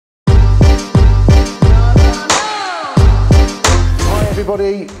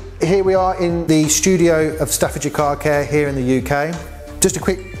everybody, here we are in the studio of Staffordshire Car Care here in the UK. Just a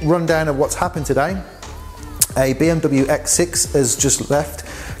quick rundown of what's happened today. A BMW X6 has just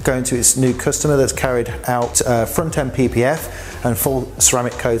left, going to its new customer that's carried out front end PPF and full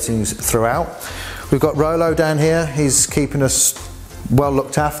ceramic coatings throughout. We've got Rolo down here, he's keeping us well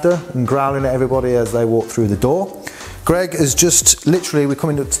looked after and growling at everybody as they walk through the door. Greg is just literally, we're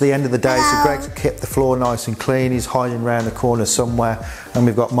coming up to the end of the day, so Greg's kept the floor nice and clean, he's hiding around the corner somewhere, and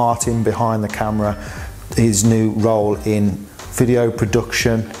we've got Martin behind the camera, his new role in video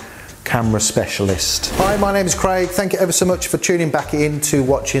production, camera specialist. Hi, my name is Craig. Thank you ever so much for tuning back in to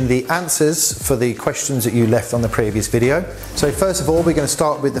watching the answers for the questions that you left on the previous video. So first of all, we're going to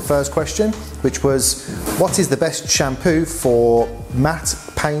start with the first question, which was, what is the best shampoo for matte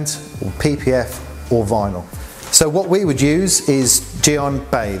paint or PPF or vinyl? So what we would use is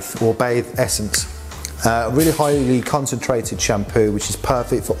gyeonized or Bathe Essence, a really highly concentrated shampoo which is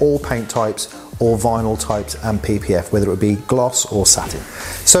perfect for all paint types or vinyl types and PPF, whether it be gloss or satin.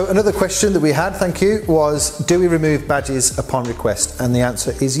 So another question that we had, thank you, was do we remove badges upon request? And the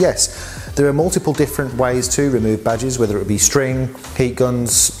answer is yes. There are multiple different ways to remove badges, whether it be string, heat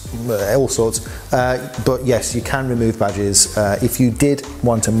guns, all sorts, but yes, you can remove badges. If you did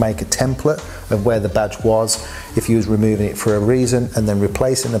want to make a template of where the badge was, if you was removing it for a reason and then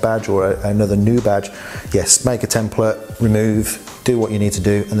replacing the badge or another new badge, yes, make a template, remove, do what you need to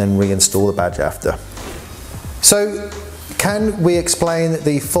do and then reinstall the badge after. So can we explain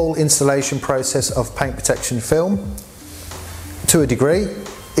the full installation process of paint protection film? To a degree.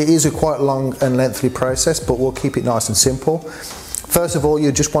 It is a quite long and lengthy process, but we'll keep it nice and simple. First of all,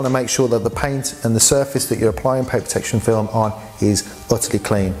 you just want to make sure that the paint and the surface that you're applying paint protection film on is utterly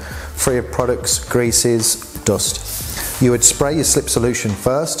clean, free of products, greases, dust. You would spray your slip solution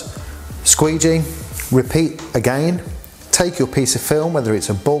first, squeegee, repeat again, take your piece of film, whether it's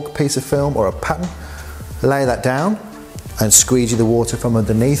a bulk piece of film or a pattern, lay that down and squeegee the water from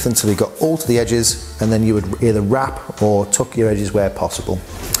underneath until you got all to the edges, and then you would either wrap or tuck your edges where possible.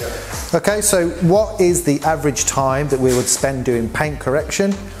 Okay, so what is the average time that we would spend doing paint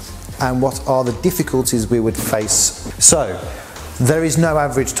correction and what are the difficulties we would face? So there is no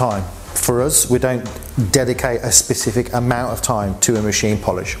average time. For us, we don't dedicate a specific amount of time to a machine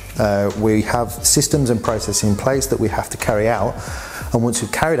polish. We have systems and processes in place that we have to carry out, and once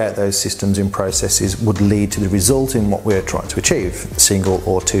we've carried out those systems and processes would lead to the result in what we're trying to achieve, single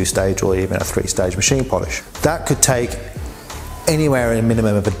or two-stage or even a three-stage machine polish. That could take anywhere in a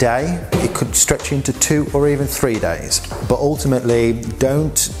minimum of a day. It could stretch into 2 or even 3 days, but ultimately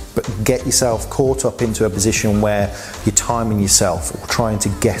don't get yourself caught up into a position where you're timing yourself or trying to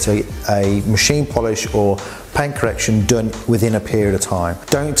get a machine polish or paint correction done within a period of time.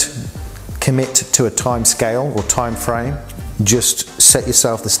 Don't commit to a time scale or time frame. Just set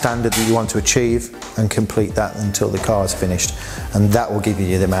yourself the standard that you want to achieve and complete that until the car is finished, and that will give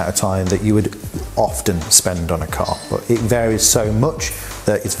you the amount of time that you would often spend on a car, but it varies so much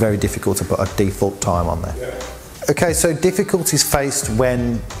that it's very difficult to put a default time on there. Okay, so difficulties faced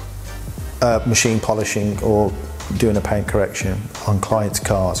when machine polishing or doing a paint correction on clients'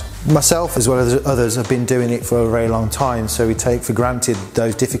 cars. Myself as well as others have been doing it for a very long time, so we take for granted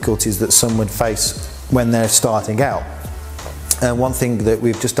those difficulties that some would face when they're starting out. And one thing that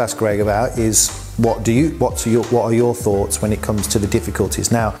we've just asked Greg about is what are your thoughts when it comes to the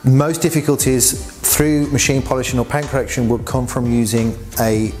difficulties? Now, most difficulties through machine polishing or paint correction would come from using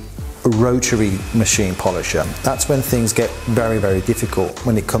a rotary machine polisher. That's when things get very, very difficult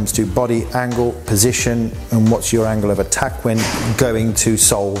when it comes to body angle, position, and what's your angle of attack when going to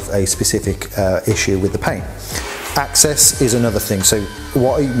solve a specific issue with the paint. Access is another thing, so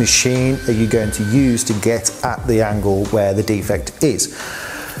what machine are you going to use to get at the angle where the defect is?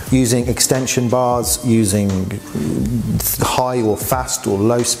 Using extension bars, using high or fast or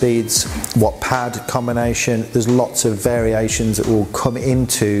low speeds, what pad combination, there's lots of variations that will come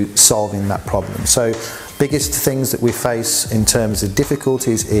into solving that problem. So biggest things that we face in terms of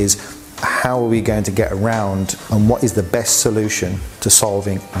difficulties is how are we going to get around and what is the best solution to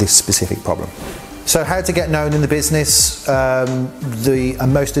solving this specific problem. So how to get known in the business, the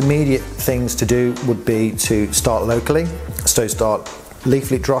most immediate things to do would be to start locally. So start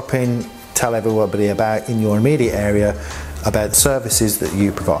leaflet dropping, tell everybody about in your immediate area about the services that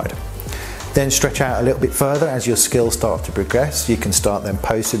you provide. Then stretch out a little bit further as your skills start to progress. You can start then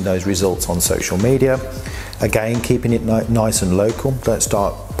posting those results on social media. Again, keeping it nice and local. Don't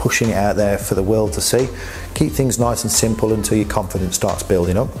start pushing it out there for the world to see. Keep things nice and simple until your confidence starts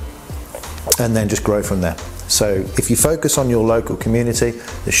building up, and then just grow from there. So if you focus on your local community,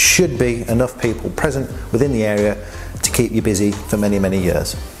 there should be enough people present within the area to keep you busy for many, many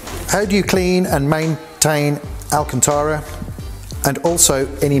years. How do you clean and maintain Alcantara, and also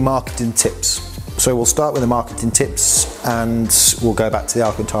any marketing tips? So we'll start with the marketing tips and we'll go back to the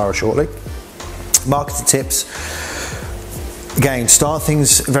Alcantara shortly. Marketing tips. Again, start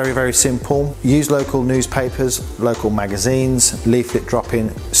things very, very simple. Use local newspapers, local magazines, leaflet dropping.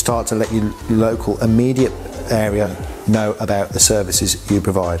 Start to let your local immediate area know about the services you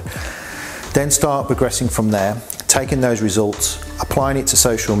provide. Then start progressing from there, taking those results, applying it to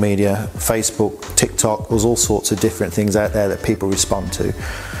social media, Facebook, TikTok. There's all sorts of different things out there that people respond to.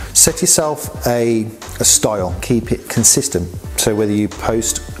 Set yourself a style, keep it consistent. So whether you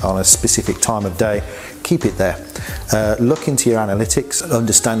post on a specific time of day, keep it there. Look into your analytics,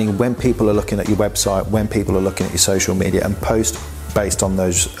 understanding when people are looking at your website, when people are looking at your social media, and post based on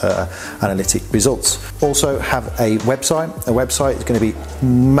those analytic results. Also have a website. A website is going to be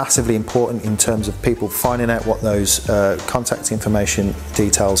massively important in terms of people finding out what those contact information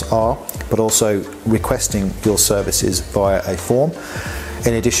details are, but also requesting your services via a form.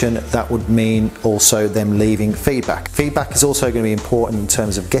 In addition, that would mean also them leaving feedback. Feedback is also going to be important in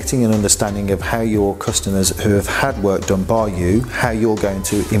terms of getting an understanding of how your customers who have had work done by you, how you're going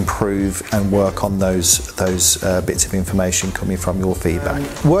to improve and work on those bits of information coming from your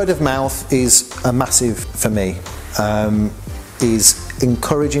feedback. Word of mouth is a massive for me. Is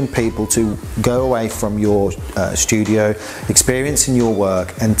encouraging people to go away from your studio, experiencing your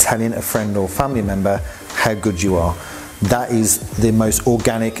work and telling a friend or family member how good you are. That is the most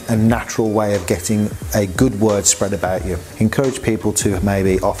organic and natural way of getting a good word spread about you. Encourage people to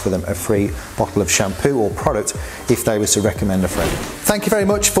maybe offer them a free bottle of shampoo or product if they were to recommend a friend. Thank you very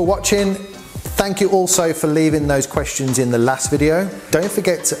much for watching. Thank you also for leaving those questions in the last video. Don't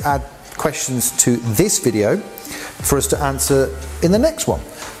forget to add questions to this video for us to answer in the next one.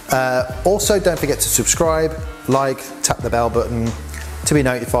 Also, don't forget to subscribe, like, tap the bell button to be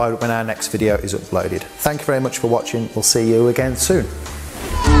notified when our next video is uploaded. Thank you very much for watching. We'll see you again soon.